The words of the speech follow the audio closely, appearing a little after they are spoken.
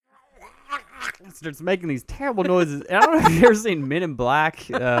starts making these terrible noises. And I don't know if you've ever seen Men in Black,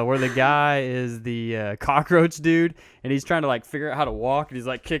 where the guy is the cockroach dude, and he's trying to like figure out how to walk, and he's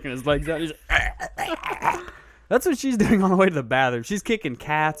like kicking his legs out. He's That's what she's doing on the way to the bathroom. She's kicking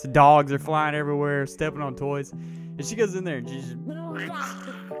cats, dogs are flying everywhere, stepping on toys, and she goes in there and she's just.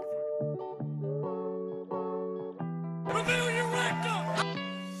 Reveal your rectum!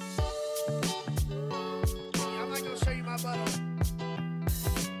 I'm not gonna show you my butthole.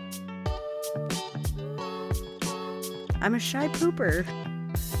 I'm a shy pooper.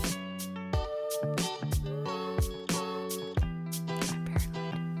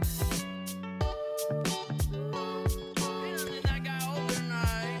 That guy older and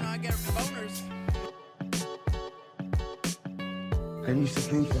I get boners. I used to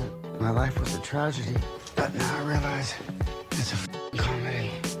think that my life was a tragedy, but now I realize it's a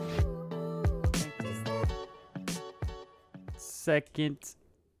comedy. Second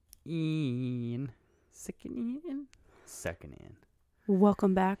in.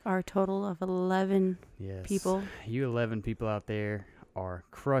 Welcome back. Our total of 11 Yes. people. You 11 people out there are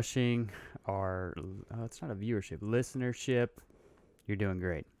crushing our, it's not a viewership, listenership. You're doing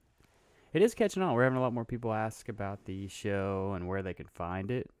great. It is catching on. We're having a lot more people ask about the show and where they can find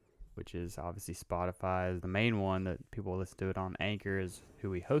it, which is obviously Spotify is the main one that people listen to it on. Anchor is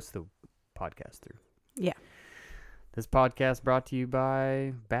who we host the podcast through. Yeah. This podcast brought to you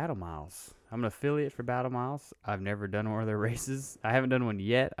by Battle Miles. I'm an affiliate for Battle Miles. I've never done one of their races. I haven't done one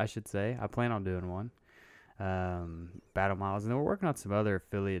yet, I should say. I plan on doing one. Battle Miles. And then we're working on some other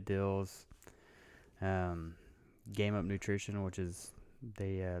affiliate deals. Game Up Nutrition, which is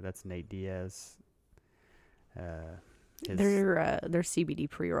that's Nate Diaz. Their CBD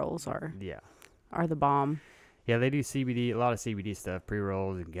pre-rolls are the bomb. Yeah, they do CBD, a lot of CBD stuff,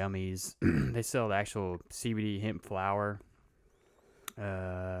 pre-rolls and gummies. They sell the actual CBD hemp flower.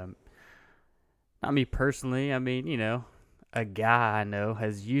 Not me personally. I mean, you know, a guy I know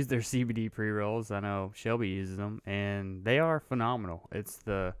has used their CBD pre-rolls. I know Shelby uses them, and they are phenomenal. It's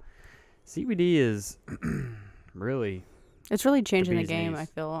the CBD is really... It's really changing the bee's game, knees. I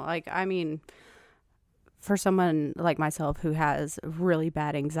feel. Like, I mean, for someone like myself who has really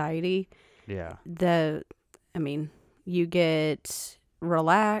bad anxiety, Yeah. you get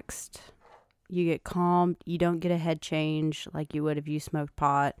relaxed, you get calm, you don't get a head change like you would if you smoked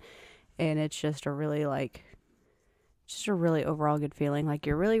pot, and it's just a really overall good feeling. Like,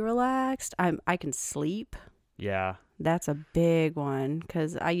 you're really relaxed. I can sleep. Yeah. That's a big one,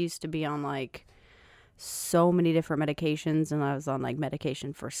 because I used to be on like so many different medications, and I was on like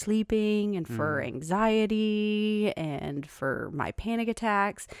medication for sleeping and for anxiety and for my panic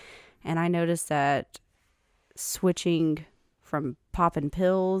attacks, and I noticed that switching from popping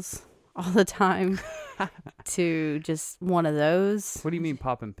pills all the time to just one of those. What do you mean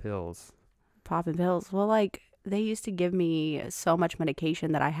popping pills? Popping pills. Well, like, they used to give me so much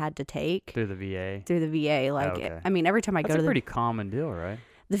medication that I had to take Through the VA? through the VA. Like, Okay. I mean, every time I That's go a to pretty common deal, right?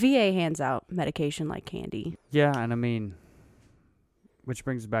 the VA hands out medication like candy. Yeah, and I mean, which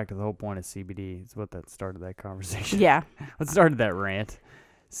brings us back to the whole point of CBD. It's what that started that conversation. Yeah. What started that rant.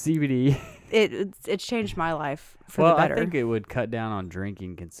 CBD. It's changed my life for Well, the better. I think it would cut down on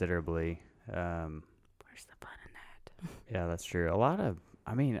drinking considerably. Where's the fun in that? Yeah, that's true. A lot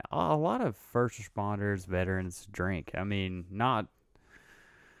of first responders, veterans drink. I don't know.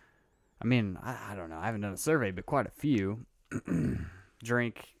 I haven't done a survey, but quite a few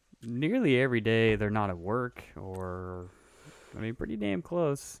drink nearly every day. They're not at work or, pretty damn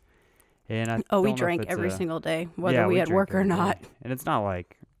close. And We don't know if drank it's every single day, whether we had drink work or every day. not. And it's not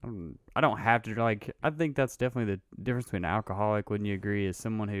like, I don't have to, like, I think that's definitely the difference between an alcoholic, wouldn't you agree, is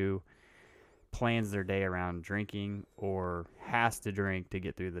someone who plans their day around drinking or has to drink to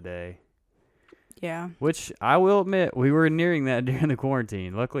get through the day. Yeah. Which I will admit, we were nearing that during the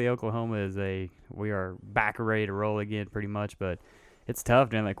quarantine. Luckily, Oklahoma we are back ready to roll again pretty much, but it's tough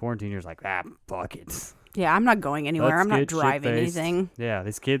during that quarantine. You're just like, fuck it. Yeah, I'm not going anywhere. Let's I'm not get driving shit-faced. anything. Yeah,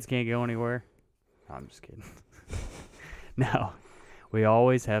 these kids can't go anywhere. I'm just kidding. No, we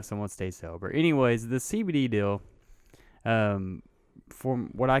always have someone stay sober. Anyways, the CBD deal, from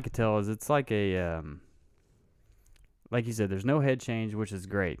what I could tell, is it's like a, like you said, there's no head change, which is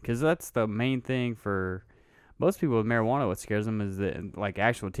great, because that's the main thing for most people with marijuana. What scares them is that, like,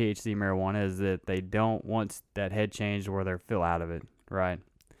 actual THC marijuana, is that they don't want that head change where they feel out of it, right?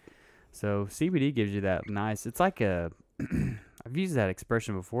 So CBD gives you that nice, it's like a, I've used that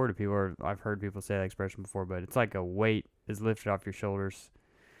expression before to people, or I've heard people say that expression before, but it's like a weight is lifted off your shoulders.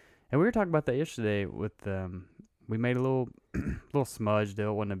 And we were talking about that yesterday with, we made a little smudge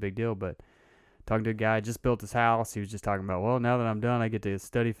deal. It wasn't a big deal, but talking to a guy just built his house. He was just talking about, well, now that I'm done, I get to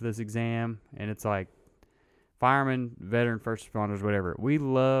study for this exam, and it's like firemen, veteran, first responders, whatever. We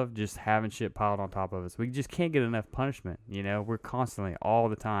love just having shit piled on top of us. We just can't get enough punishment. You know, we're constantly, all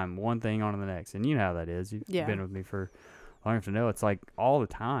the time, one thing on to the next, and you know how that is. You've been with me for long enough to know. It's like all the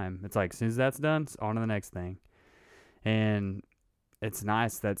time. It's like as soon as that's done, it's on to the next thing, and it's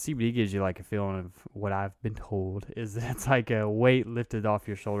nice that CBD gives you like a feeling of what I've been told is that it's like a weight lifted off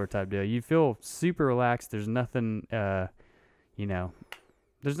your shoulder type deal. You feel super relaxed. There's nothing, you know,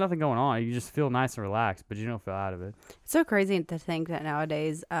 there's nothing going on. You just feel nice and relaxed, but you don't feel out of it. It's so crazy to think that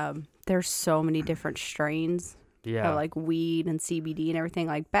nowadays there's so many different strains of like weed and CBD and everything.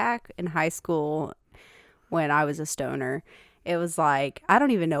 Like back in high school when I was a stoner, it was like I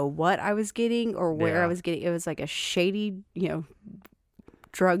don't even know what I was getting or where I was getting. It was like a shady, you know,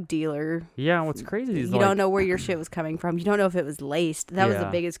 drug dealer. Yeah, and what's crazy is you don't know where your shit was coming from. You don't know if it was laced. That was the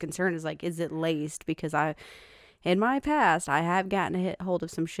biggest concern, is like, is it laced? Because in my past, I have gotten a hold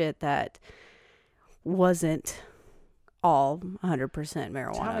of some shit that wasn't all 100%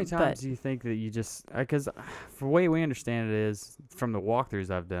 marijuana. How many times do you think that you just, because the way we understand it is, from the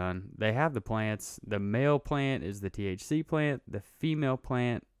walkthroughs I've done, they have the plants. The male plant is the THC plant. The female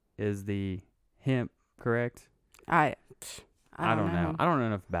plant is the hemp, correct? I don't know. I don't know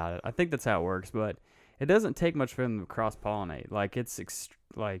enough about it. I think that's how it works, but it doesn't take much for them to cross-pollinate. Like,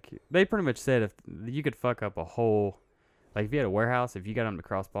 like, they pretty much said if you could fuck up a whole, like, if you had a warehouse, if you got them to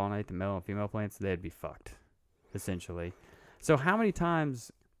cross-pollinate the male and female plants, they'd be fucked, essentially. So how many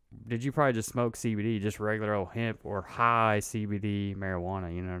times did you probably just smoke CBD, just regular old hemp or high CBD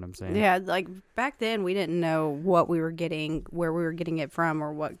marijuana? You know what I'm saying? Yeah, like, back then, we didn't know what we were getting, where we were getting it from,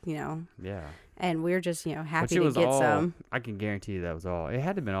 or what, you know. Yeah. And we were just, you know, happy to get some. I can guarantee you that was all. It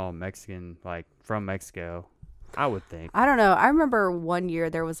had to have been all Mexican, like, from Mexico, I would think. I don't know. I remember one year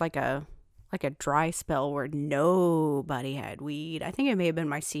there was like a dry spell where nobody had weed. I think it may have been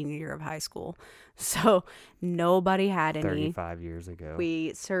my senior year of high school. So nobody had any. 35 years ago.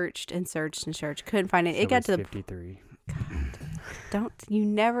 We searched and searched and searched. Couldn't find it. So it got to 53. God, you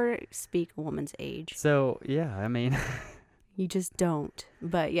never speak a woman's age. So, yeah, I mean... You just don't.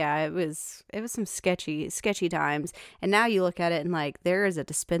 But yeah, it was some sketchy times. And now you look at it and like there is a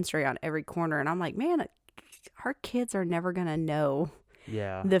dispensary on every corner, and I'm like, man, our kids are never gonna know.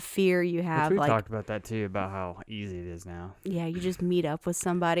 Yeah. The fear you have. We like, talked about that too, about how easy it is now. Yeah, you just meet up with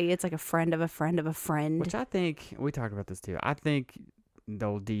somebody. It's like a friend of a friend of a friend. Which I think we talked about this too. I think the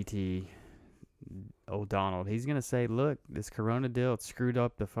old DT, old Donald, he's gonna say, "Look, this Corona deal, it screwed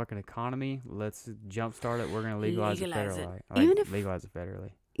up the fucking economy. Let's jumpstart it. We're gonna legalize it federally. Legalize it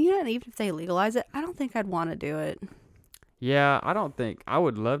federally." Yeah, and even if they legalize it, I don't think I'd want to do it. Yeah, I don't think I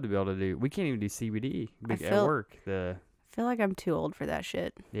would love to be able to do. We can't even do CBD at work. I feel like I'm too old for that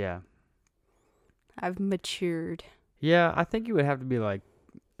shit. Yeah. I've matured. Yeah, I think you would have to be like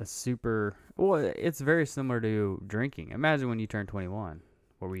a super. Well, it's very similar to drinking. Imagine when you turn 21.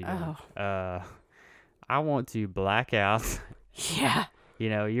 What were you doing? Oh. I want to black out. Yeah. You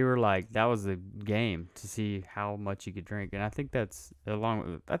know, you were like, that was the game to see how much you could drink. And I think that's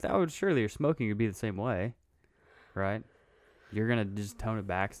along with, I would surely your smoking would be the same way, right? You're going to just tone it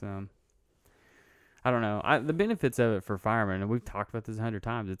back some. I don't know. The benefits of it for firemen, and we've talked about this 100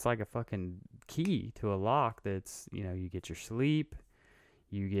 times, it's like a fucking key to a lock that's, you know, you get your sleep,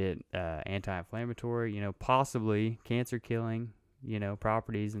 you get anti-inflammatory, you know, possibly cancer killing, you know,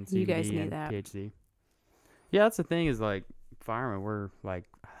 properties in CBD and THC. Yeah, that's the thing is like firemen, we're like,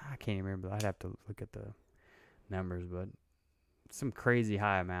 I can't even remember. I'd have to look at the numbers, but some crazy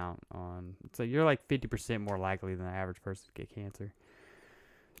high amount on. So you're like 50% more likely than the average person to get cancer.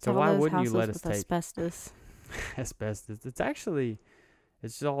 So why wouldn't you let us take asbestos? Asbestos. It's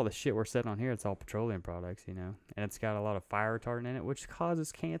just all the shit we're setting on here. It's all petroleum products, you know, and it's got a lot of fire retardant in it, which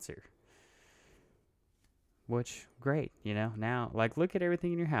causes cancer. Which, great, you know. Now, like, look at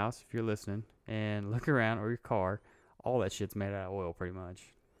everything in your house if you're listening, and look around, or your car. All that shit's made out of oil, pretty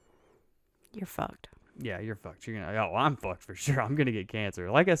much. You're fucked. Yeah, you're fucked. I'm fucked for sure. I'm gonna get cancer.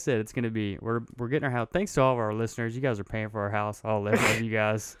 Like I said, it's gonna be. We're getting our house. Thanks to all of our listeners. You guys are paying for our house. All 11 of you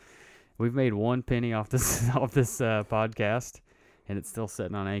guys. We've made 1 penny off this podcast, and it's still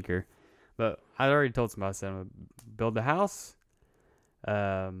sitting on Anchor. But I already told somebody I said I'm gonna build the house.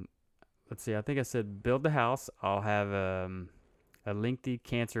 Let's see. I think I said build the house. I'll have a lengthy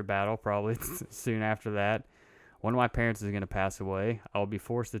cancer battle probably soon after that. One of my parents is going to pass away. I'll be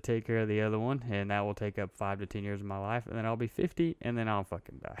forced to take care of the other one, and that will take up 5 to 10 years of my life, and then I'll be 50, and then I'll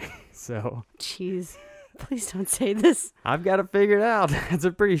fucking die. So, jeez, please don't say this. I've got it figured out. It's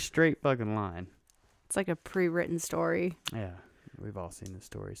a pretty straight fucking line. It's like a pre-written story. Yeah, we've all seen this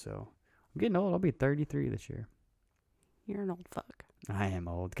story, so I'm getting old. I'll be 33 this year. You're an old fuck. I am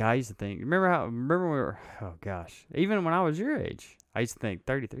old. God, I used to think. Remember when we were? Oh gosh, even when I was your age, I used to think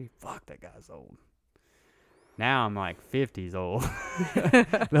 33. Fuck, that guy's old. Now I'm like 50's old.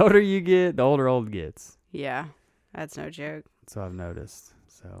 The older you get, the older old gets. Yeah, that's no joke. So I've noticed.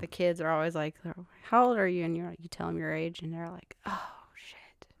 So The kids are always like, "How old are you?" And you tell them your age, and they're like, "Oh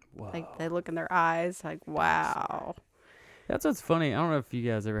shit!" whoa. Like they look in their eyes, like, "Wow." That's what's funny. I don't know if you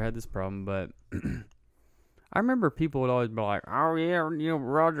guys ever had this problem, but I remember people would always be like, "Oh yeah,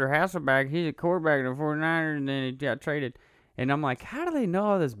 Roger Hasselbeck, he's a quarterback in the 49ers, and then he got traded." And I'm like, how do they know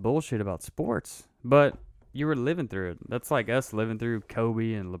all this bullshit about sports? But you were living through it. That's like us living through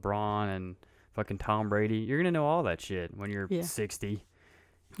Kobe and LeBron and fucking Tom Brady. You're gonna know all that shit when you're 60.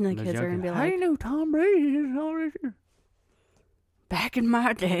 And the And those kids are young gonna be kids, how do like, you know Tom Brady is all this shit?" "Back in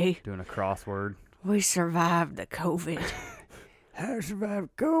my day, Doing a crossword. we survived the COVID." I survived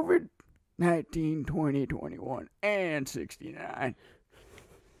COVID, 19, 20, 21, and 69.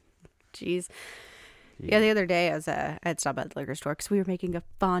 Jeez. Yeah, the other day I had stopped at the liquor store because we were making a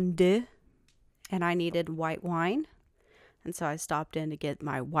fondue, and I needed white wine, and so I stopped in to get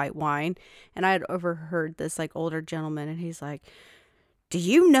my white wine, and I had overheard this like older gentleman, and he's like, "Do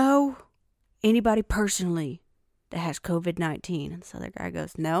you know anybody personally that has COVID-19?" And so the guy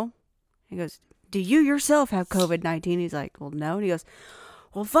goes, "No." He goes, "Do you yourself have COVID-19?" He's like, "Well, no." And he goes,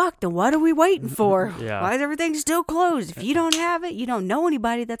 "Well, fuck, then what are we waiting for? Yeah. Why is everything still closed? If you don't have it, you don't know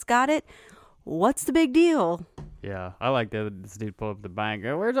anybody that's got it, what's the big deal?" Yeah, I like this dude pulled up the bank.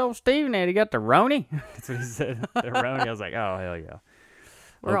 Go, "Where's old Steven at? He got the Roni?" That's what he said. The Roni. I was like, oh, hell yeah.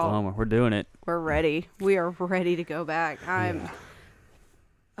 We're all- Oklahoma, we're doing it. We're ready. We are ready to go back. Yeah.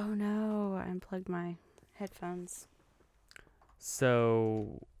 Oh no, I unplugged my headphones.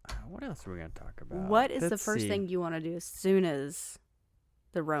 So, what else are we going to talk about? What is the Let's first see. thing you want to do as soon as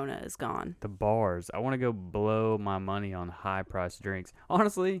the Rona is gone? The bars. I want to go blow my money on high-priced drinks.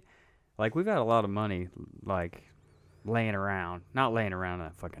 Honestly, like, we've got a lot of money, like, laying around. Not laying around in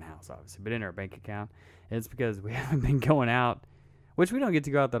a fucking house, obviously, but in our bank account. And it's because we haven't been going out, which we don't get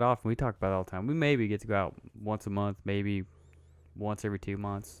to go out that often. We talk about it all the time. We maybe get to go out once a month, maybe once every 2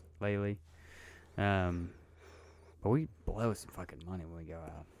 months lately. But we blow some fucking money when we go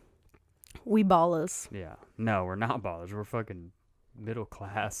out. We ballers. Yeah. No, we're not ballers. We're fucking middle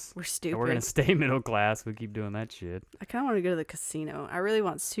class. We're And stupid. we're going to stay middle class. We keep doing that shit. I kind of want to go to the casino. I really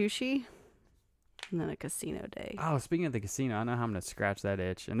want sushi and then a casino day. Oh, speaking of the casino, I know how I'm going to scratch that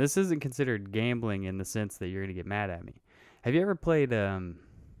itch. And this isn't considered gambling in the sense that you're going to get mad at me. Have you ever played, God,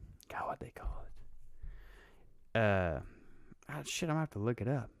 what they call it? Shit, I'm going to have to look it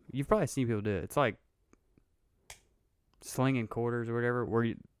up. You've probably seen people do it. It's like slinging quarters or whatever.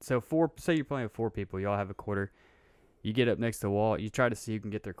 Say you're playing with 4 people. You all have a quarter. You get up next to the wall. You try to see who can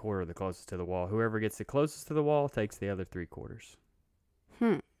get their quarter the closest to the wall. Whoever gets the closest to the wall takes the other 3 quarters.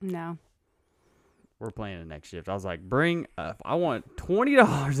 No. We're playing the next shift. I was like, bring up. I want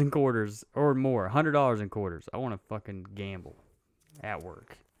 $20 in quarters or more. $100 in quarters. I want to fucking gamble at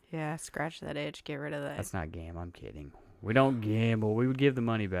work. Yeah, scratch that itch. Get rid of that. That's not game. I'm kidding. We don't gamble. We would give the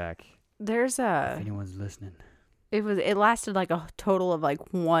money back. There's If anyone's listening. It lasted like a total of like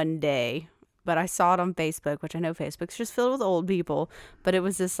 1 day, but I saw it on Facebook, which I know Facebook's just filled with old people, but it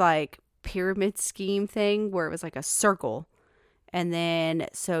was this like pyramid scheme thing where it was like a circle. And then,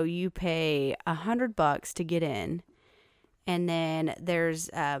 so you pay $100 to get in. And then there's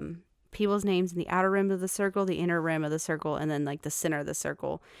people's names in the outer rim of the circle, the inner rim of the circle, and then like the center of the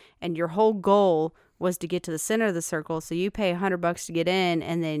circle. And your whole goal was to get to the center of the circle. So you pay $100 to get in,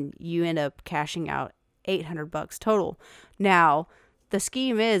 and then you end up cashing out $800 total. Now, the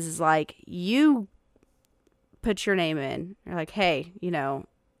scheme is like you put your name in. You're like, hey,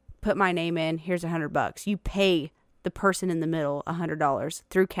 put my name in. Here's $100. You pay the person in the middle $100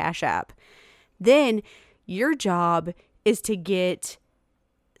 through Cash App. Then your job is to get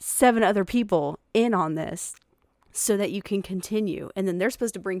 7 other people in on this so that you can continue. And then they're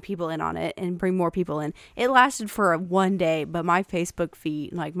supposed to bring people in on it and bring more people in. It lasted for 1 day, but my Facebook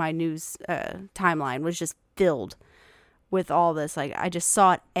feed, like my news timeline, was just filled with all this. Like, I just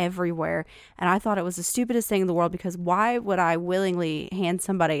saw it everywhere, and I thought it was the stupidest thing in the world, because why would I willingly hand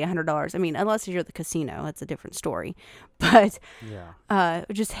somebody $100? I mean, unless you're at the casino, that's a different story. But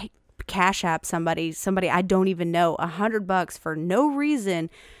just Cash App somebody I don't even know $100 for no reason,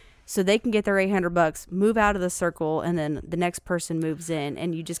 so they can get their $800, move out of the circle, and then the next person moves in,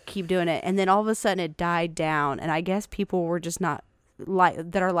 and you just keep doing it. And then all of a sudden it died down, and I guess people were just not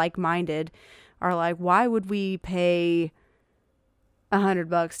that are like-minded are like, why would we pay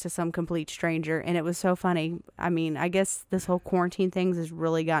 $100 to some complete stranger, and it was so funny. I mean, I guess this whole quarantine thing has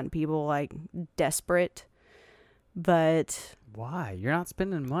really gotten people like desperate, but Why? You're not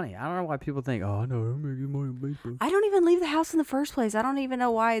spending money. I don't know why people think, oh, no, I'm making money on Facebook. I don't even leave the house in the first place. I don't even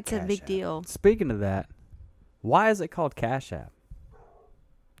know why it's a Cash big App. deal. Speaking of that, why is it called Cash App?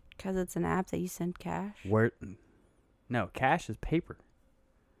 Because it's an app that you send cash. No, cash is paper.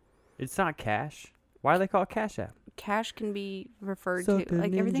 It's not cash. Why do they call it Cash App? Cash can be referred to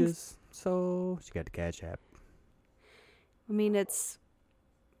like everything's. So she got the Cash App. I mean, it's,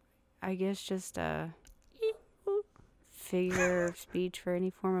 I guess, just a figure of speech for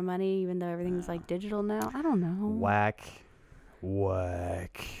any form of money, even though everything's like digital now. I don't know. Whack.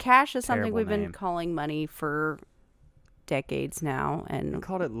 Cash is something Terrible we've been name. calling money for decades now, I and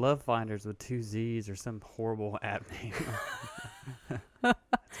called it Love Finders with 2 Z's or some horrible app name. That's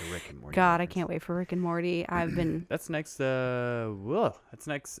a Rick and Morty. God, I reference. can't wait for Rick and Morty. I've been That's next. That's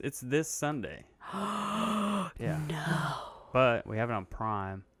next. It's this Sunday. Yeah. no. But we have it on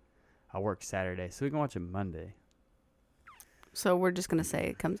Prime. I work Saturday, so we can watch it Monday. So we're just gonna say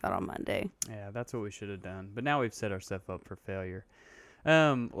it comes out on Monday. Yeah, that's what we should have done. But now we've set ourselves up for failure.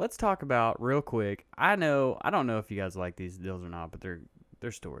 Let's talk about real quick. I don't know if you guys like these deals or not, but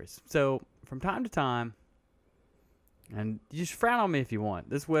they're stories. So from time to time, and you just frown on me if you want.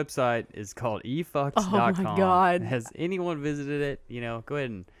 This website is called efukt.com. Oh my God. Has anyone visited it? Go ahead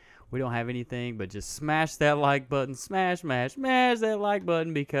and we don't have anything, but just smash that like button. Smash that like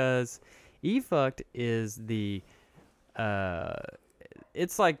button, because Efukt is the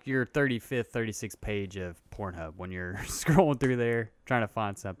it's like your 35th, 36th page of Pornhub when you're scrolling through there trying to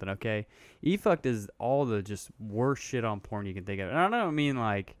find something, okay? Efukt is all the just worst shit on porn you can think of. And I don't mean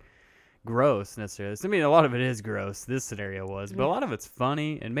like gross necessarily. I mean, a lot of it is gross. This scenario was, but a lot of it's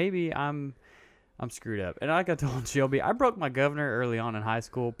funny, and maybe I'm screwed up. And like I told Shelby, I broke my governor early on in high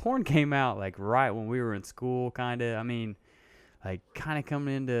school. Porn came out like right when we were in school, kind of. I mean, like kind of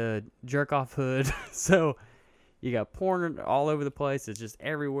coming into jerk off hood. So you got porn all over the place. It's just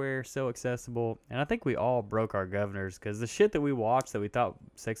everywhere, so accessible. And I think we all broke our governors because the shit that we watched that we thought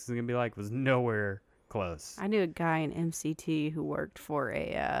sex was gonna be like was nowhere close. I knew a guy in MCT who worked for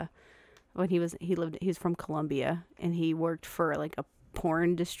when he's from Colombia, and he worked for like a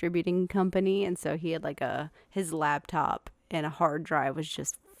porn distributing company, and so he had like his laptop and a hard drive was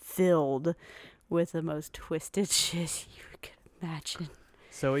just filled with the most twisted shit you could imagine.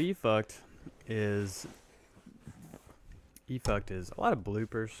 So Efukt is a lot of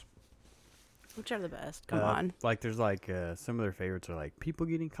bloopers. Which are the best? Come on. Like there's like some of their favorites are like people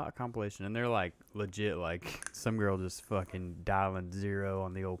getting caught compilation, and they're like legit, like some girl just fucking dialing 0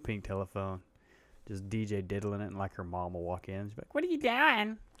 on the old pink telephone, just DJ diddling it, and like her mom will walk in, she's like, "What are you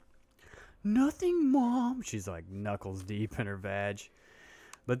doing?" "Nothing, Mom." She's like knuckles deep in her vag.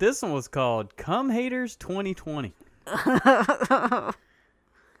 But this one was called Cum Haters 2020.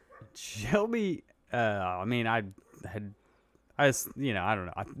 Shelby, I mean, I don't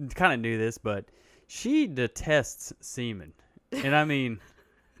know. I kind of knew this, but she detests semen. And I mean,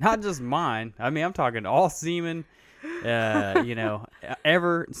 not just mine. I mean, I'm talking all semen,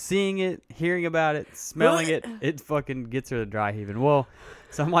 ever seeing it, hearing about it, smelling it. It fucking gets her to dry heaving. Well,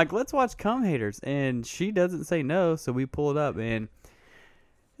 so I'm like, let's watch Cum Haters. And she doesn't say no, so we pull it up. And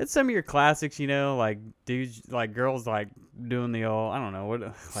it's some of your classics, like dudes, like girls, like doing the old, I don't know, what,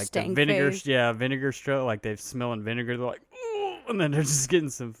 like Stank the vinegar, face. vinegar stroke, like they're smelling vinegar. They're like, "Ooh," and then they're just getting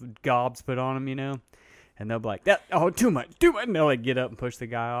some gobs put on them, and they'll be like, too much. And they'll like get up and push the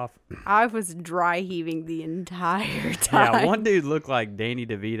guy off. I was dry heaving the entire time. Yeah, one dude looked like Danny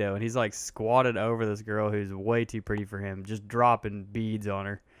DeVito, and he's like squatted over this girl who's way too pretty for him, just dropping beads on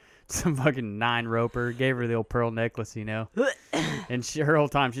her. Some fucking 9-roper, gave her the old pearl necklace, and her whole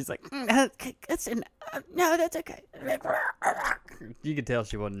time she's like, no, that's okay. You could tell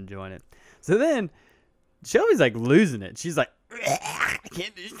she wasn't enjoying it. So then Shelby's like losing it. She's like, I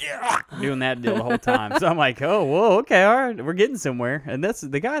can't do this, doing that deal the whole time. So I'm like, oh, whoa, okay, all right, we're getting somewhere. And that's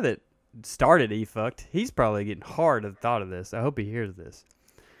the guy that started Efukt. He's probably getting hard at the thought of this. I hope he hears this.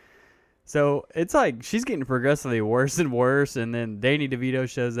 So it's like she's getting progressively worse and worse, and then Danny DeVito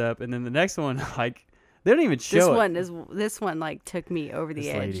shows up, and then the next one, like, they don't even show it. This one like took me over the This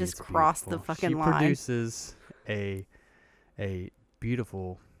edge, lady just is crossed the beautiful. fucking She line. produces a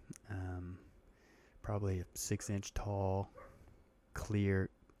beautiful, probably a 6-inch tall, clear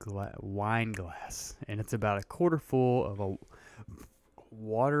wine glass, and it's about a quarter full of a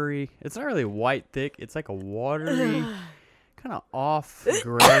watery. It's not really white thick. It's like a watery, kind of off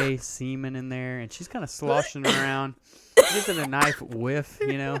gray semen in there, and she's kind of sloshing around. Gives it a nice whiff,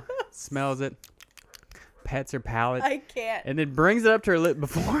 smells it, pets her palate. I can't. And then brings it up to her lip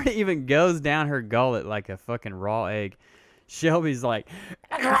before it even goes down her gullet like a fucking raw egg. Shelby's like,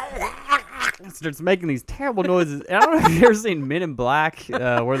 starts making these terrible noises. And I don't know if you've ever seen Men in Black,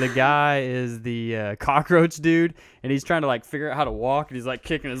 where the guy is the cockroach dude, and he's trying to like figure out how to walk, and he's like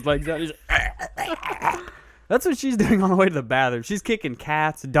kicking his legs out. He's That's what she's doing on the way to the bathroom. She's kicking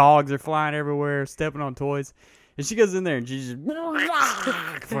cats, dogs are flying everywhere, stepping on toys, and she goes in there and she just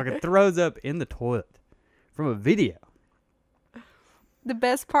fucking throws up in the toilet from a video. The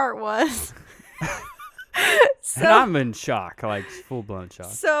best part was... And I'm in shock, like full blown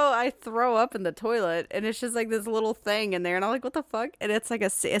shock. So I throw up in the toilet, and it's just like this little thing in there, and I'm like, "What the fuck?" And it's like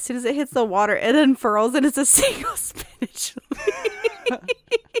as soon as it hits the water, it unfurls, and it's a single spinach leaf.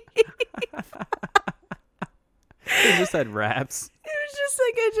 It just had wraps. It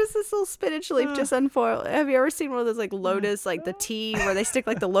was just this little spinach leaf just unfoiled. Have you ever seen one of those like lotus, like the tea where they stick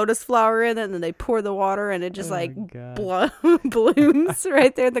like the lotus flower in it, and then they pour the water, and it just blooms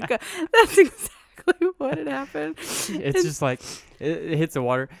right there? That's exactly what had happened. It's just like it hits the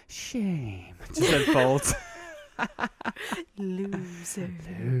water. Shame. It just unfolds. Loser.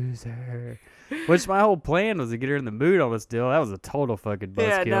 Which my whole plan was to get her in the mood on this deal. That was a total fucking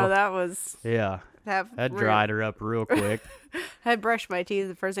buzzkill. Yeah, no, that was. Yeah. That dried her up real quick. I brushed my teeth.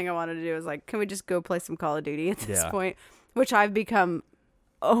 The first thing I wanted to do was like, can we just go play some Call of Duty at this point? Which I've become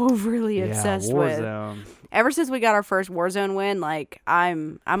overly obsessed Warzone. with. Ever since we got our first Warzone win, like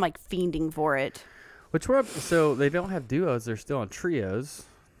I'm like fiending for it. Which we're up, so they don't have duos, they're still on trios,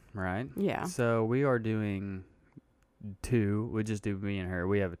 right? Yeah. So we are doing 2. We just do me and her.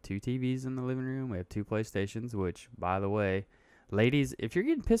 We have 2 TVs in the living room. We have 2 PlayStations, which, by the way, ladies, if you're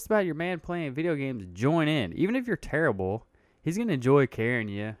getting pissed about your man playing video games, join in. Even if you're terrible, he's going to enjoy carrying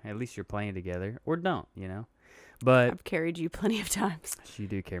you. At least you're playing together. Or don't, you know? But I've carried you plenty of times. You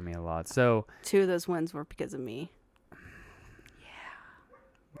do carry me a lot. So 2 of those wins were because of me.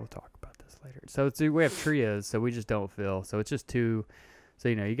 We'll talk about this later. So we have trios, so we just don't fill. So it's just 2. So,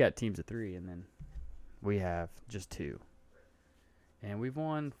 you got teams of 3, and then we have just 2. And we've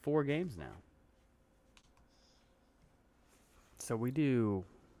won 4 games now. So we do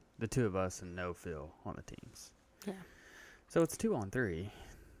the 2 of us and no Phil on the teams. Yeah. So it's 2 on 3.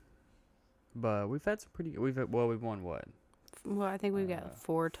 But we've had some pretty. We've won what? Well, I think we've got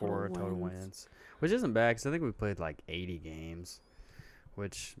 4 total wins, which isn't bad because I think we played like 80 games.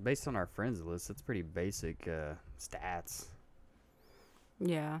 Which, based on our friends list, that's pretty basic stats.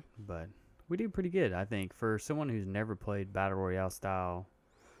 Yeah. But we do pretty good, I think, for someone who's never played Battle Royale style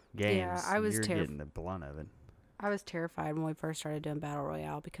games. Yeah, I was you're getting the blunt of it. I was terrified when we first started doing Battle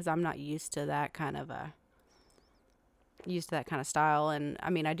Royale because I'm not used to that kind of style. And, I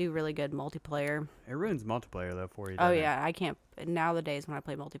mean, I do really good multiplayer. It ruins multiplayer, though, for you. Oh, yeah. I can't. Nowadays, when I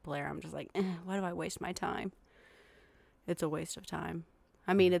play multiplayer, I'm just like, why do I waste my time? It's a waste of time.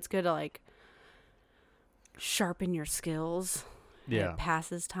 I mean, it's good to, like, sharpen your skills. Yeah. It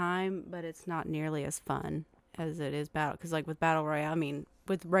passes time, but it's not nearly as fun as it is battle. Because, like, with Battle Royale, I mean,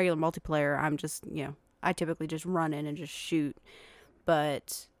 with regular multiplayer, I'm just, I typically just run in and just shoot.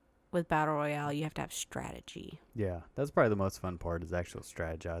 But with Battle Royale, you have to have strategy. Yeah. That's probably the most fun part is actual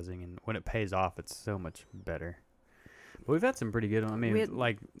strategizing. And when it pays off, it's so much better. But we've had some pretty good ones. I mean,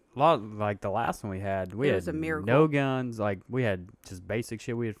 like the last one we had was a miracle. No guns. Like, we had just basic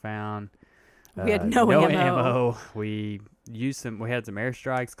shit we had found. We had no ammo. We used we had some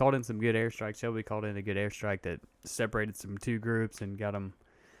airstrikes, called in some good airstrikes. Shelby called in a good airstrike that separated some 2 groups and got them.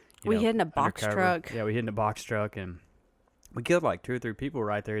 We hid in a box truck. Yeah, we hid in a box truck and we killed like 2 or 3 people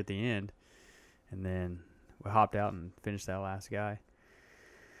right there at the end. And then we hopped out and finished that last guy.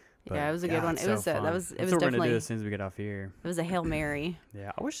 But yeah, it was a good one. It was fun. That was That's what definitely. We're gonna do as soon as we get off here. It was a Hail Mary.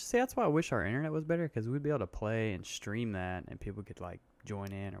 Yeah, that's why I wish our internet was better because we'd be able to play and stream that, and people could like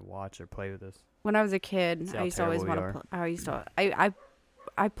join in or watch or play with us. When I was a kid, See I how used to always terrible want to.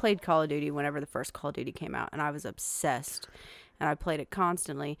 I played Call of Duty whenever the first Call of Duty came out, and I was obsessed, and I played it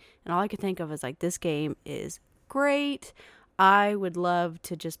constantly. And all I could think of was like, this game is great. I would love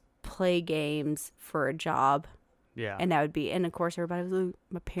to just play games for a job. Yeah. And that would be, and of course everybody was like,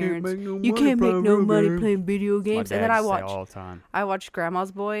 my parents, you can't make no money playing video games. My And then dad I used to say watched, all the time. I watched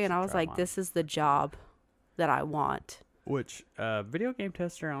Grandma's Boy, and I was Try like, mine. this is the job that I want. Which video game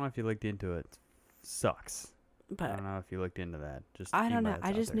tester? I don't know if you looked into it. Sucks. I But don't know if you looked into that. Just I don't anybody know. that's I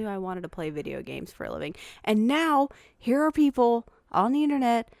out just there. knew I wanted to play video games for a living. And now here are people on the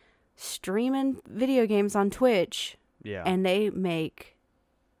internet streaming video games on Twitch, Yeah. and they make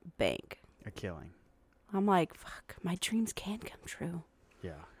bank. A killing. I'm like, fuck, my dreams can come true.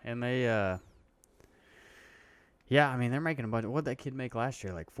 Yeah. And they Yeah, I mean, they're making a bunch. What'd that kid make last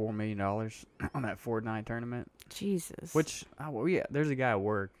year? Like $4 million on that Fortnite tournament? Jesus. Which, well, yeah, there's a guy at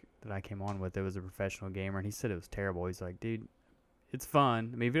work that I came on with that was a professional gamer, and he said it was terrible. He's like, dude, it's fun.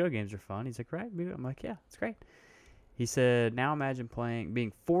 I mean, video games are fun. He's like, right? I'm like, yeah, it's great. He said, now imagine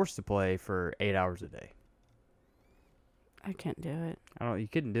being forced to play for 8 hours a day. I can't do it. You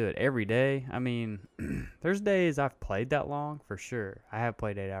couldn't do it every day. I mean, there's days I've played that long for sure. I have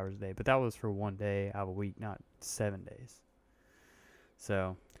played 8 hours a day, but that was for one day out of a week, not 7 days.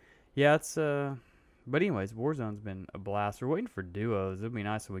 So, yeah, it's but anyways, Warzone's been a blast. We're waiting for duos. It'd be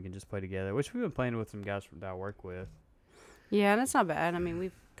nice if we can just play together, which we've been playing with some guys that I work with. Yeah, and it's not bad. I mean,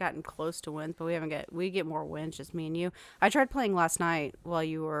 we've gotten close to wins, but we get more wins, just me and you. I tried playing last night while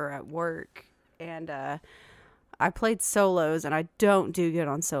you were at work, and I played solos, and I don't do good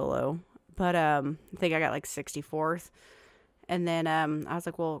on solo, but I think I got like 64th. And then I was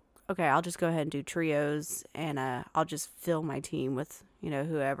like, well, okay, I'll just go ahead and do trios, and I'll just fill my team with,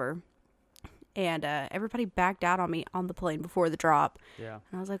 whoever. And everybody backed out on me on the plane before the drop. Yeah.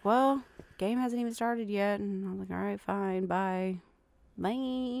 And I was like, well, game hasn't even started yet. And I was like, all right, fine, bye.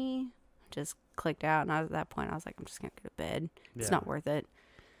 Bye. Just clicked out, and at that point, I was like, I'm just going to go to bed. It's not worth it.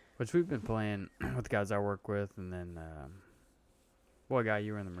 Which we've been playing with the guys I work with, and then what guy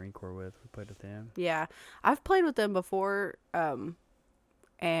you were in the Marine Corps with? We played with him. Yeah, I've played with them before,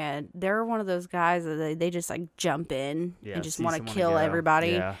 and they're one of those guys that they just like jump in and just want to kill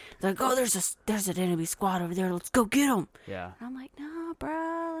everybody. Yeah. They're like, oh, there's an enemy squad over there. Let's go get them. Yeah. And I'm like, no,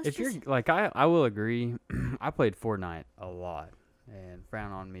 bro. If you're like, I will agree. I played Fortnite a lot, and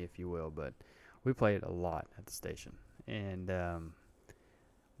frown on me if you will, but we played a lot at the station, and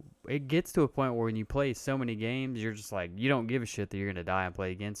it gets to a point where when you play so many games, you're just like, you don't give a shit that you're gonna die and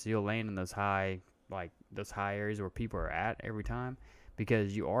play again. So you'll land in those high areas where people are at every time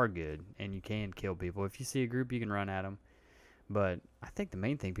because you are good and you can kill people. If you see a group, you can run at them. But I think the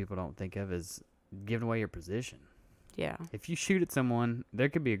main thing people don't think of is giving away your position. Yeah. If you shoot at someone, there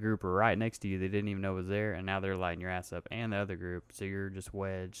could be a group right next to you they didn't even know was there, and now they're lighting your ass up, and the other group, so you're just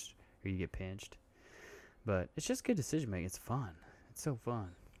wedged or you get pinched. But it's just good decision making. It's fun. It's so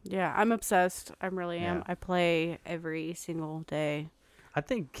fun. Yeah, I'm obsessed. I really am. Yeah. I play every single day. I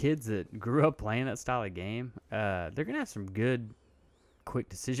think kids that grew up playing that style of game, they're going to have some good, quick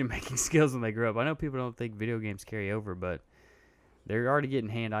decision-making skills when they grow up. I know people don't think video games carry over, but they're already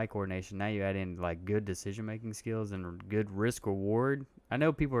getting hand-eye coordination. Now you add in, like, good decision-making skills and good risk-reward. I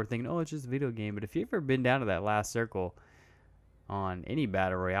know people are thinking, oh, it's just a video game, but if you've ever been down to that last circle on any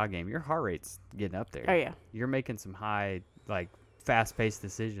Battle Royale game, your heart rate's getting up there. Oh, yeah. You're making some high, like, fast-paced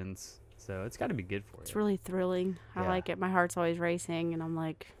decisions, so it's got to be good for you. It's really thrilling. I like it. My heart's always racing, and I'm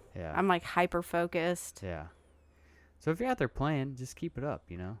like hyper focused. Yeah. So if you're out there playing, just keep it up.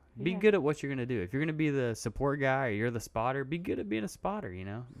 Be good at what you're gonna do. If you're gonna be the support guy or you're the spotter, be good at being a spotter.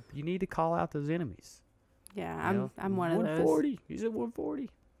 You need to call out those enemies. Yeah, I'm one of those. 140. He's at 140.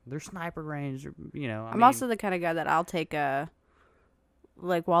 They're sniper range. I'm also the kind of guy that I'll take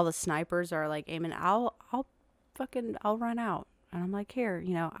while the snipers are like aiming, I'll run out. And I'm like, here,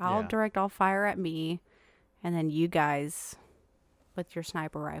 I'll direct all fire at me, and then you guys with your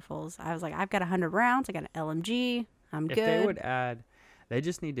sniper rifles. I was like, I've got 100 rounds. I got an LMG. I'm good. If they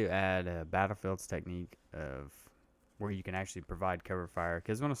just need to add a Battlefield's technique of where you can actually provide cover fire.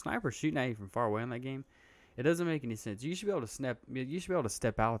 Because when a sniper's shooting at you from far away in that game, it doesn't make any sense. You should be able to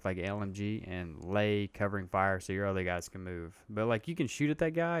step out with like an LMG and lay covering fire so your other guys can move. But like you can shoot at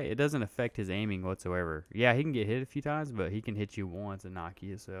that guy, it doesn't affect his aiming whatsoever. Yeah, he can get hit a few times, but he can hit you once and knock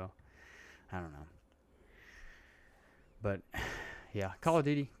you. So I don't know. But yeah, Call of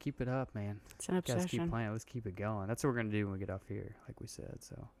Duty, keep it up, man. It's an obsession. Guys, keep playing. Let's keep it going. That's what we're gonna do when we get off here, like we said.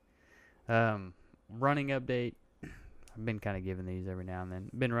 So, running update. I've been kind of giving these every now and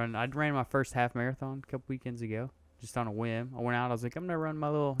then. I ran my first half marathon a couple weekends ago, just on a whim. I went out. I was like, I'm gonna run my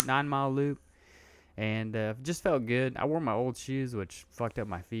little 9-mile loop, and just felt good. I wore my old shoes, which fucked up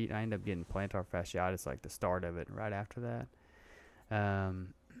my feet. I ended up getting plantar fasciitis, like the start of it, right after that.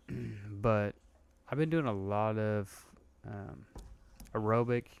 But I've been doing a lot of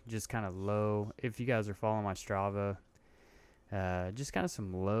aerobic, just kind of low. If you guys are following my Strava, just kind of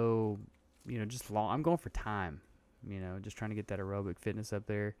some low, just long. I'm going for time. Just trying to get that aerobic fitness up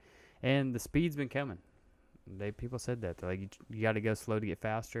there. And the speed's been coming. People said that. They're like, you got to go slow to get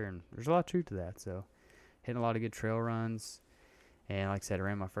faster, and there's a lot of truth to that. So, hitting a lot of good trail runs. And like I said, I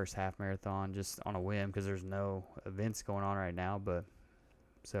ran my first half marathon just on a whim because there's no events going on right now. But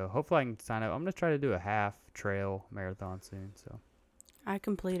so, hopefully I can sign up. I'm going to try to do a half trail marathon soon. So, I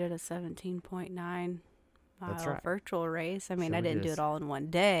completed a 17.9 That's mile right. virtual race. I mean, So I we didn't did do a it all in one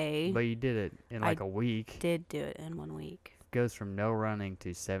day. But you did it in like a week. Did do it in 1 week. Goes from no running to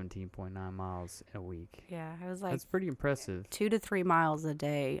 17.9 miles in a week. Yeah, I was like That's pretty impressive. 2 to 3 miles a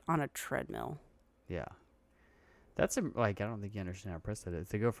day on a treadmill. Yeah. That's like, I don't think you understand how impressive it is.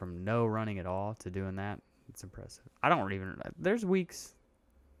 To go from no running at all to doing that, it's impressive. I don't even, there's weeks,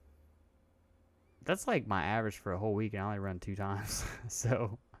 that's like my average for a whole week, and I only run 2 times.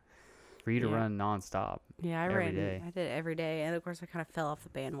 So for you to Yeah. run nonstop. Yeah, every day. I did it every day, and of course I kind of fell off the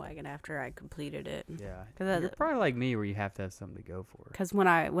bandwagon after I completed it. Yeah. 'Cause You're probably like me where you have to have something to go for. Because when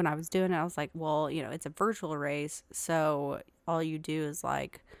I was doing it, I was like, well, it's a virtual race, so all you do is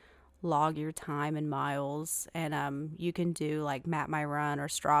like log your time in miles, and you can do like Map My Run or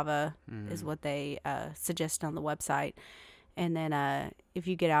Strava is what they suggest on the website, and then if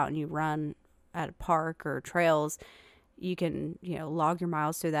you get out and you run at a park or trails, you can log your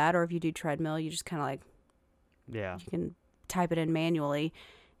miles through that, or if you do treadmill, you just kind of like Yeah. you can type it in manually,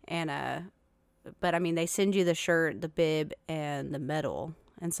 and but I mean they send you the shirt, the bib, and the medal,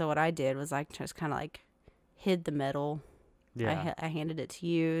 and so what I did was I just kind of like hid the medal. Yeah. I handed it to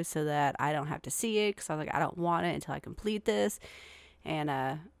you so that I don't have to see it, because I was like, I don't want it until I complete this. And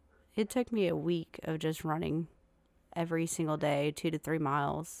it took me a week of just running every single day 2 to 3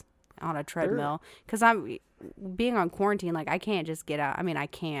 miles on a treadmill, because I'm being on quarantine. Like, I can't just get out. I mean, I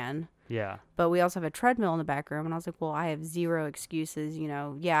can, Yeah. but we also have a treadmill in the back room, and I was like, well, I have zero excuses. I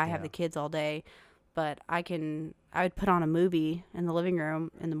have Yeah. the kids all day, but I would put on a movie in the living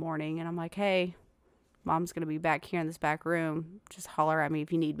room in the morning, and I'm like, hey, Mom's going to be back here in this back room. Just holler at me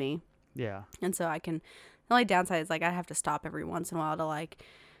if you need me. Yeah. And so the only downside is like I have to stop every once in a while to like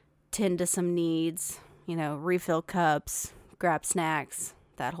tend to some needs, refill cups, grab snacks,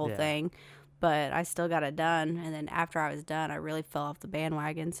 that whole Yeah. thing. But I still got it done. And then after I was done, I really fell off the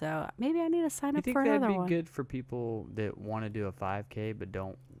bandwagon. So maybe I need to sign You up think for that'd another be one. good for people that want to do a 5K but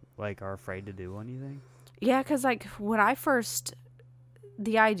don't, like, are afraid to do anything? Yeah, because like when I first,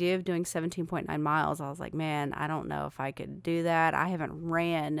 the idea of doing 17.9 miles, I was like, man, I don't know if I could do that. I haven't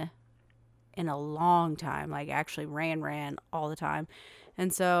ran in a long time, like actually ran all the time.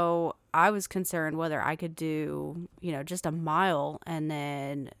 And so I was concerned whether I could do, just a mile. And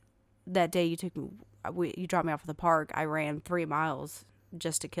then that day you dropped me off at the park, I ran 3 miles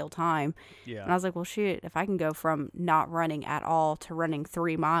just to kill time. Yeah. And I was like, well, shit, if I can go from not running at all to running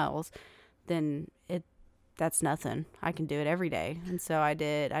 3 miles, then that's nothing. I can do it every day. And so I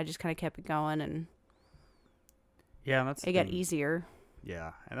did. I just kind of kept it going, and Yeah, that's it got easier.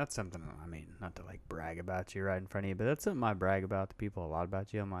 Yeah, and that's something, I mean, not to, like, brag about you right in front of you, but that's something I brag about to people a lot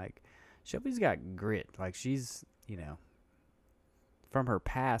about you. I'm like, Shelby's got grit. Like, she's, from her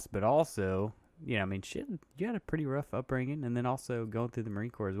past, but also, I mean, shit, you had a pretty rough upbringing, and then also going through the Marine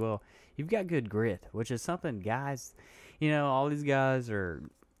Corps as well. You've got good grit, which is something guys, all these guys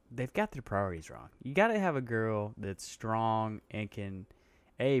they've got their priorities wrong. You got to have a girl that's strong and can,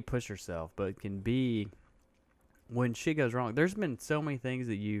 A, push herself, but can B, when shit goes wrong, there's been so many things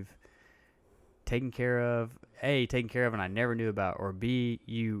that you've taken care of, and I never knew about, or B,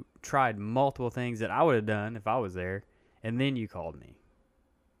 you tried multiple things that I would have done if I was there, and then you called me.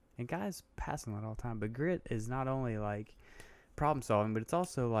 And guys pass on that all the time, but grit is not only like problem solving, but it's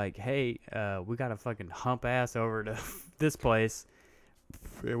also like, hey, we got to fucking hump ass over to this place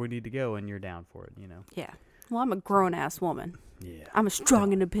where we need to go, and you're down for it, Yeah. Well, I'm a grown-ass woman. Yeah. I'm a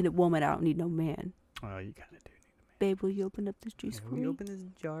strong, independent woman. I don't need no man. Oh, you kind of do. Babe, will you open up this juice for Will me? you open this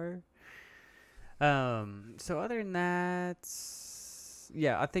jar? So other than that,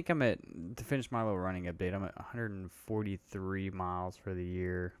 yeah, I think I'm to finish my little running update, I'm at 143 miles for the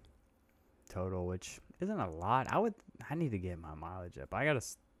year total, which isn't a lot. I need to get my mileage up. I gotta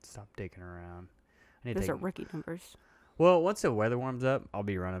stop dicking around. Those are rookie numbers. Well, once the weather warms up, I'll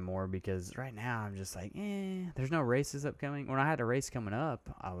be running more, because right now I'm just like, there's no races upcoming. When I had a race coming up,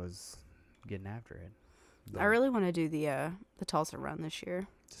 I was getting after it. I really want to do the Tulsa run this year.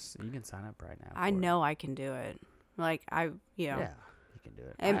 You can sign up right now. I know I can do it. Like, Yeah, you can do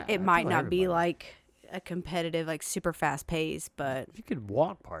it. And it might not be like a competitive, like super fast pace, but You could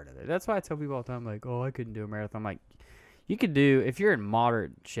walk part of it. That's why I tell people all the time, like, oh, I couldn't do a marathon. I'm like, you could do, if you're in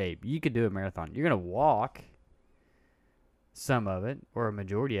moderate shape, you could do a marathon. You're going to walk some of it, or a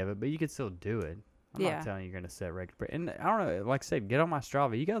majority of it, but you could still do it. I'm not telling you you're going to set record. And I don't know, like I said, get on my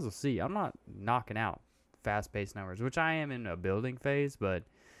Strava. You guys will see. I'm not knocking out fast-paced numbers, which I am in a building phase, but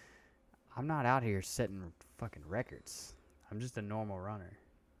I'm not out here setting fucking records. I'm just a normal runner.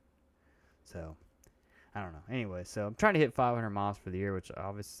 So, I don't know. Anyway, so I'm trying to hit 500 miles for the year, which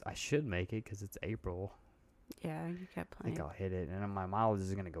obviously I should make it because it's April. yeah, you got I plenty. think I'll hit it, and my mileage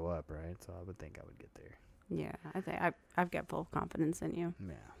is going to go up, right? So I would think I would get there. Yeah, I think I've got full confidence in you.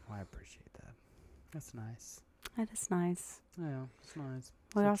 Yeah, well, I appreciate that. That's nice. That is nice. Yeah, it's nice.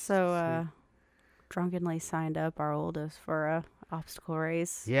 We Such also drunkenly signed up our oldest for a obstacle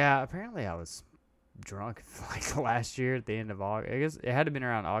race. Yeah, apparently I was drunk like last year at the end of August. I guess it had to have been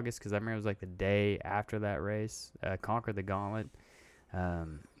around August because I remember it was like the day after that race, Conquer the Gauntlet.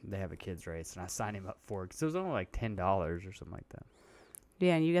 They have a kids race, and I signed him up for it because it was only like $10 or something like that.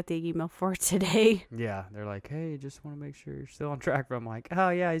 Yeah, and you got the email for it today. Yeah, they're like, hey, just want to make sure you're still on track. But I'm like, oh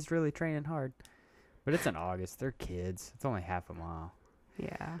yeah, he's really training hard. But it's in August. They're kids. It's only half a mile.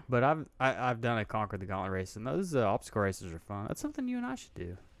 Yeah. But I've done a Conquer the Gauntlet race, and those obstacle races are fun. That's something you and I should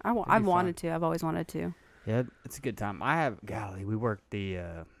do. I've wanted to. I've always wanted to. Yeah, it's a good time. Golly, we worked the,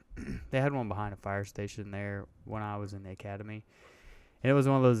 they had one behind a fire station there when I was in the academy. And it was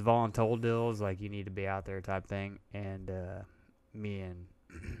one of those voluntold deals, like you need to be out there type thing. And me and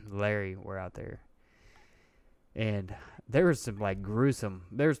Larry were out there. And there was some, like, gruesome,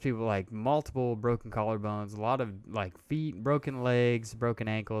 there was people, like, multiple broken collarbones, a lot of, like, feet, broken legs, broken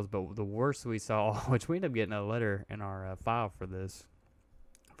ankles. But the worst we saw, which we ended up getting a letter in our file for this,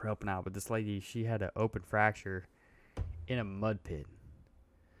 for helping out. But this lady, she had an open fracture in a mud pit.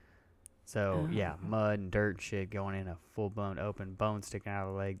 So, yeah, mud and dirt and shit going in a full-blown open, bone sticking out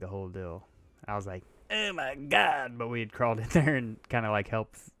of the leg, the whole deal. I was like, oh, my God. But we had crawled in there and kind of, like,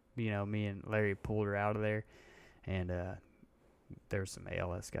 helped, me and Larry pulled her out of there. And there were some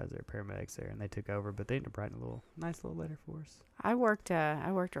ALS guys there, paramedics there, and they took over. But they ended up writing a nice little letter for us. I worked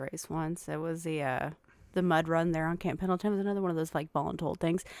a race once. It was the mud run there on Camp Pendleton. It was another one of those, like, voluntold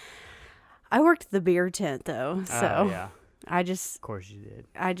things. I worked the beer tent, though, so... yeah. Of course you did.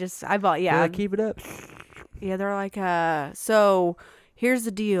 I bought, yeah. They're like, keep it up. Yeah, they're like, so here's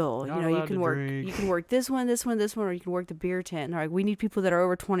the deal. Not You allowed can to work, drink. you can work this one, or you can work the beer tent. And they're like, we need people that are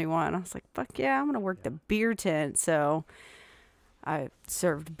over 21. I was like, fuck yeah, I'm going to work the beer tent. So I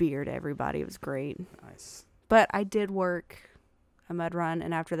served beer to everybody. It was great. Nice. But I did work a mud run.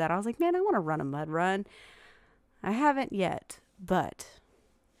 And after that, I was like, man, I want to run a mud run. I haven't yet, but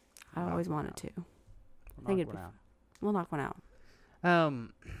I always wanted to. We'll knock one out.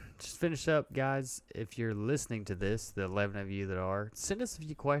 Just finish up, guys. If you're listening to this, the 11 of you that are, send us a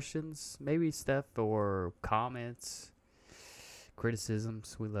few questions, maybe stuff or comments,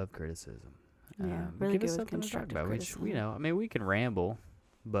 criticisms. We love criticism. Yeah, really give good us with something to talk constructive about. criticism. We can ramble,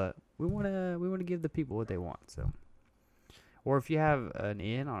 but we want to give the people what they want. So, or if you have an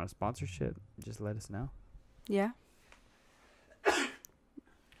in on a sponsorship, just let us know. Yeah.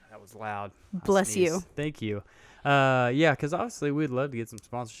 That was loud. Bless you. Thank you. Yeah, because obviously we'd love to get some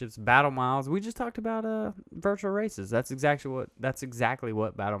sponsorships. Battle Miles. We just talked about virtual races. That's exactly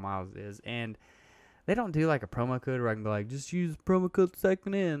what Battle Miles is. And they don't do like a promo code where I can be like, just use promo code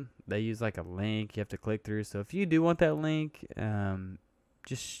second in. They use like a link you have to click through. So if you do want that link,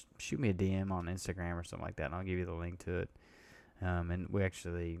 just shoot me a DM on Instagram or something like that, and I'll give you the link to it. And we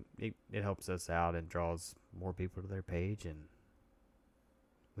actually it helps us out and draws more people to their page, and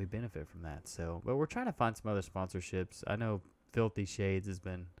we benefit from that. So, but we're trying to find some other sponsorships. I know Filthy Shades has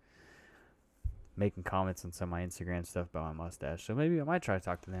been making comments on some of my Instagram stuff about my mustache. So maybe I might try to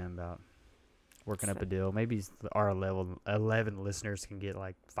talk to them about working up a deal. Maybe our 11 listeners can get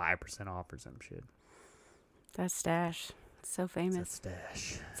like 5% off or some shit. That stash. It's so famous. It's that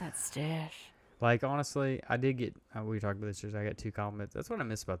stash. It's that stash. Like, honestly, I did get, we talked about this yesterday, I got 2 compliments. That's what I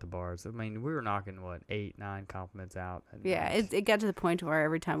miss about the bars. I mean, we were knocking, 8, 9 compliments out. Yeah, it got to the point where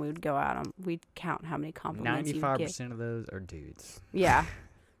every time we would go out, we'd count how many compliments you get. 95% of those are dudes. Yeah.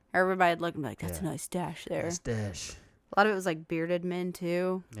 Everybody would look and be like, that's a nice stash there. Nice stash. A lot of it was like bearded men,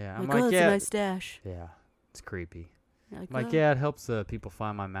 too. Yeah. I'm like, oh, that's a nice stash. Yeah. It's creepy. You're Like, oh. yeah, it helps people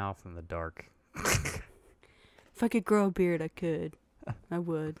find my mouth in the dark. If I could grow a beard, I could. I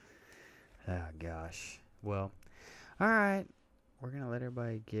would. Oh, gosh. Well, all right. We're going to let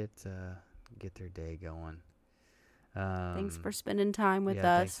everybody get their day going. Thanks for spending time with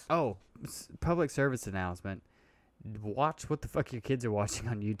us. Thanks. Oh, public service announcement. Watch what the fuck your kids are watching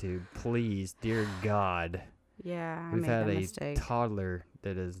on YouTube, please. Dear God. Yeah, I We've made had that a mistake. toddler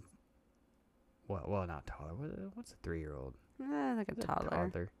that is, well, not toddler. What's a 3-year-old? Like a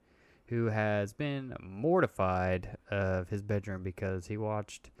toddler. Who has been mortified of his bedroom because he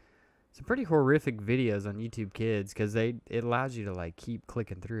watched some pretty horrific videos on YouTube Kids, because it allows you to like keep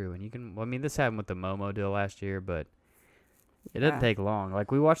clicking through, and you can. Well, I mean, this happened with the Momo deal last year, but it doesn't take long.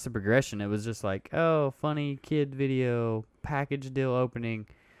 Like, we watched the progression. It was just like, oh, funny kid video, package deal opening,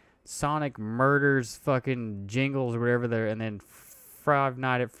 Sonic murders fucking jingles or whatever there, and then Five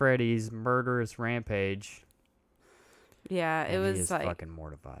Nights at Freddy's murderous rampage. Yeah, it And he was is like, fucking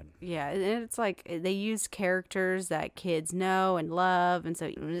mortified. yeah, and it's like they use characters that kids know and love, and so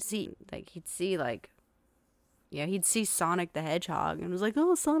you see, like he'd see like, yeah, he'd see Sonic the Hedgehog and was like,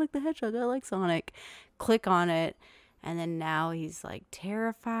 oh, Sonic the Hedgehog, I like Sonic. Click on it, and then now he's like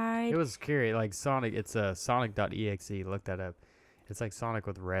terrified. It was scary. Like Sonic, it's Sonic.exe. Look that up. It's like Sonic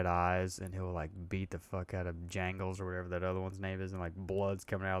with red eyes, and he'll like beat the fuck out of Jangles or whatever that other one's name is, and like blood's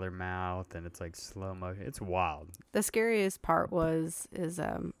coming out of their mouth, and it's like slow motion. It's wild. The scariest part is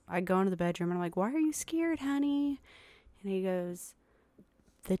I go into the bedroom and I'm like, why are you scared, honey? And he goes,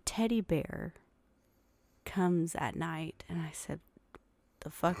 the teddy bear comes at night. And I said, the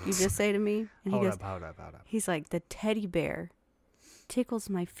fuck you just say to me? And he goes, Hold up. he's like, the teddy bear tickles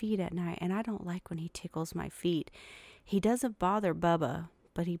my feet at night, and I don't like when he tickles my feet. He doesn't bother Bubba,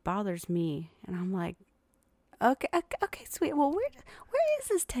 but he bothers me. And I'm like, okay, sweet. Well, where is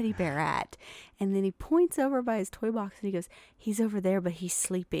this teddy bear at? And then he points over by his toy box and he goes, he's over there, but he's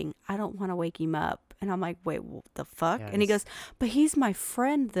sleeping. I don't want to wake him up. And I'm like, wait, what the fuck? Yeah, and he goes, but he's my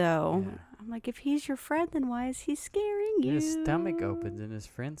friend, though. Yeah. I'm like, if he's your friend, then why is he scaring you? His stomach opens and his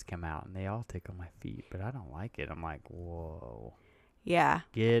friends come out and they all tickle my feet, but I don't like it. I'm like, whoa. Yeah.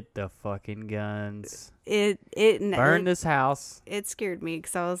 Get the fucking guns. Burn Burn this house. It scared me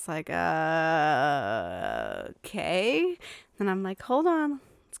because I was like, okay. And I'm like, hold on.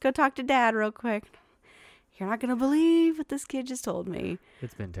 Let's go talk to Dad real quick. You're not going to believe what this kid just told me.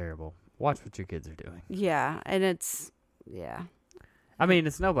 It's been terrible. Watch what your kids are doing. Yeah. And it's, yeah. I mean,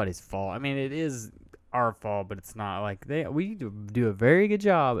 it's nobody's fault. I mean, it is our fault, but it's not like we do a very good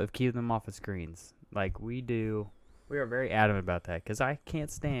job of keeping them off of screens. Like we do. We are very adamant about that because I can't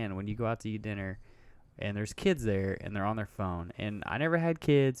stand when you go out to eat dinner and there's kids there and they're on their phone. And I never had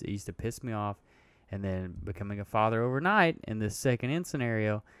kids. It used to piss me off. And then becoming a father overnight in this second-in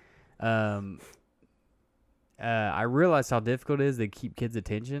scenario, I realized how difficult it is to keep kids'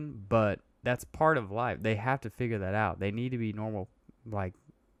 attention, but that's part of life. They have to figure that out. They need to be normal, like,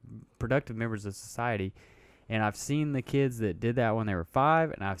 productive members of society. And I've seen the kids that did that when they were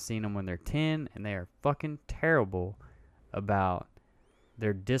 5, and I've seen them when they're 10, and they are fucking terrible about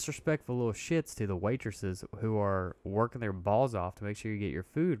their disrespectful little shits to the waitresses who are working their balls off to make sure you get your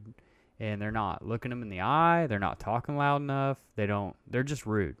food. And they're not looking them in the eye. They're not talking loud enough. They're just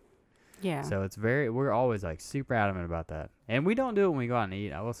rude. Yeah. So we're always like super adamant about that. And we don't do it when we go out and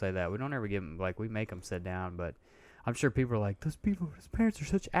eat. I will say that. We don't ever give them, like, we make them sit down, but I'm sure people are like, his parents are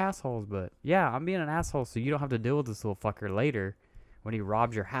such assholes. But yeah, I'm being an asshole so you don't have to deal with this little fucker later when he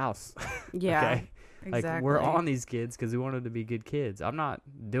robs your house. Yeah. Okay? Exactly. Like, we're on these kids because we want them to be good kids. I'm not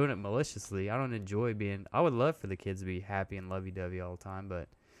doing it maliciously. I don't enjoy I would love for the kids to be happy and lovey-dovey all the time, but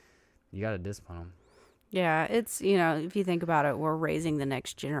you got to discipline them. Yeah. It's, if you think about it, we're raising the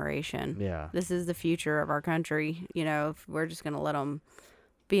next generation. Yeah. This is the future of our country. If we're just going to let them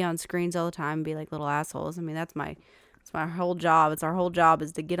be on screens all the time and be like little assholes. I mean, that's my whole job. It's our whole job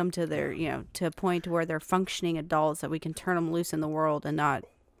is to get them to their, to a point to where they're functioning adults that we can turn them loose in the world and not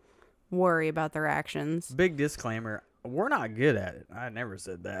worry about their actions. Big disclaimer, we're not good at it. I never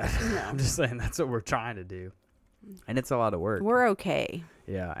said that. No. I'm just saying that's what we're trying to do. And it's a lot of work. We're okay.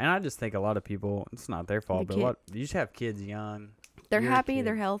 Yeah, and I just think a lot of people, it's not their fault, but you just have kids young. They're You're a happy, kid.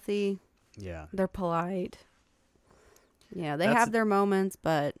 they're healthy, Yeah. they're polite. Yeah, they That's have their moments,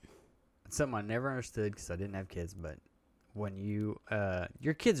 but It's something I never understood because I didn't have kids, but when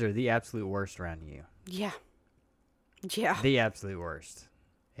your kids are the absolute worst around you. yeah. The absolute worst.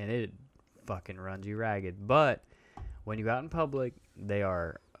 And it fucking runs you ragged. But when you go out in public, they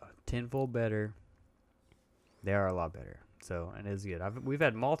are tenfold better. They are a lot better. So, and it's good. We've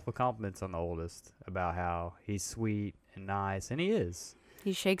had multiple compliments on the oldest about how he's sweet and nice, and he is.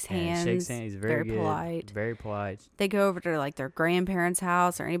 He shakes And hands. he shakes hands. He's very good. polite. Very polite. They go over to like their grandparents'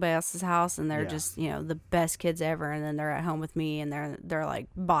 house or anybody else's house, and they're Yeah. just the best kids ever. And then they're at home with me, and they're like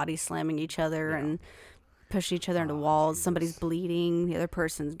body slamming each other Yeah. and pushing each other into Oh, walls. Jesus. Somebody's bleeding. The other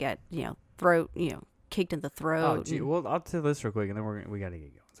person's got throat kicked in the throat. Oh, gee. Well, I'll tell this real quick, and then we got to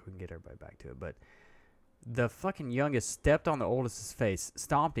get going so we can get everybody back to it. But the fucking youngest stepped on the oldest's face,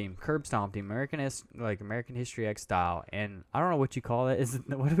 curb stomped him, American History X style. And I don't know what you call it.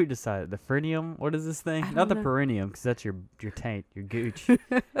 What do we decide? The perineum? What is this thing? I Not the don't know. perineum, because that's your taint, your gooch.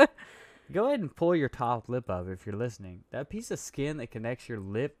 Go ahead and pull your top lip up if you're listening. That piece of skin that connects your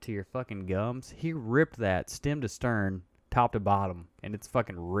lip to your fucking gums, he ripped that stem to stern, top to bottom, and it's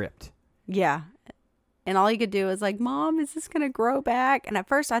fucking ripped. Yeah. And all he could do was like, Mom, is this going to grow back? And at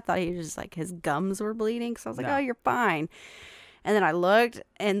first I thought he was just like his gums were bleeding. So I was like, No. oh, you're fine. And then I looked,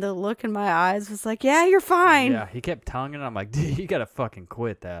 and the look in my eyes was like, yeah, you're fine. Yeah, he kept tonguing, and I'm like, dude, you gotta fucking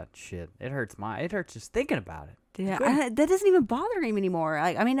quit that shit. It hurts just thinking about it. Yeah, Good. that doesn't even bother him anymore.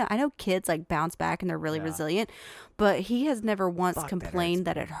 I mean, I know kids like bounce back and they're really Yeah. resilient, but he has never once Fuck, that complained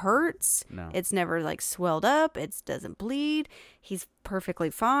that, hurts, it hurts. No. It's never like swelled up. It doesn't bleed. He's perfectly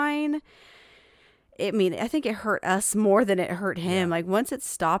fine. I mean, I think it hurt us more than it hurt him. Yeah. Like once it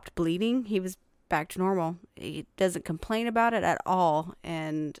stopped bleeding, he was back to normal. He doesn't complain about it at all.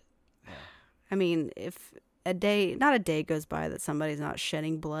 And I mean, if not a day goes by that somebody's not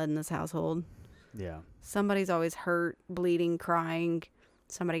shedding blood in this household. Yeah. Somebody's always hurt, bleeding, crying.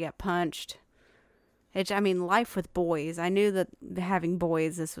 Somebody got punched. I mean, life with boys. I knew that having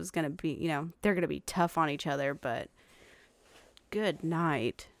boys, this was going to be, they're going to be tough on each other, but good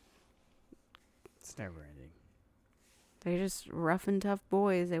night. It's never ending. They're just rough and tough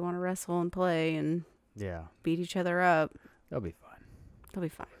boys. They want to wrestle and play and Yeah. beat each other up. They'll be fine. They'll be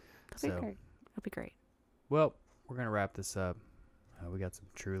fine. They'll be So- great. They'll be great. Well, we're going to wrap this up. We got some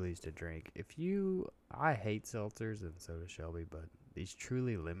Trulies to drink. I hate seltzers, and so does Shelby, but these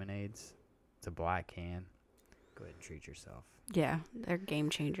Truly lemonades, it's a black can. Go ahead and treat yourself. Yeah, they're game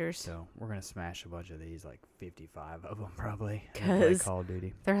changers. So we're going to smash a bunch of these, like 55 of them probably. And play 'Cause- Call of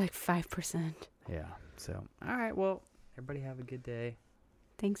Duty. They're like 5%. Yeah. So, all right. Well, everybody have a good day.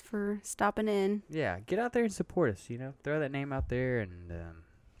 Thanks for stopping in. Yeah. Get out there and support us, Throw that name out there and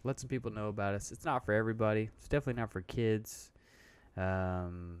let some people know about us. It's not for everybody. It's definitely not for kids.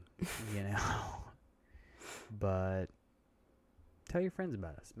 But tell your friends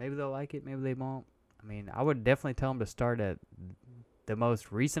about us. Maybe they'll like it. Maybe they won't. I mean, I would definitely tell them to start at the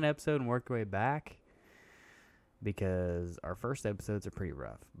most recent episode and work their way back because our first episodes are pretty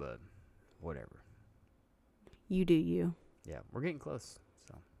rough, but whatever. You do you. Yeah, we're getting close.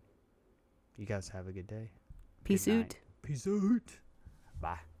 So you guys have a good day. Peace Good out. night. Peace out.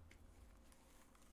 Bye.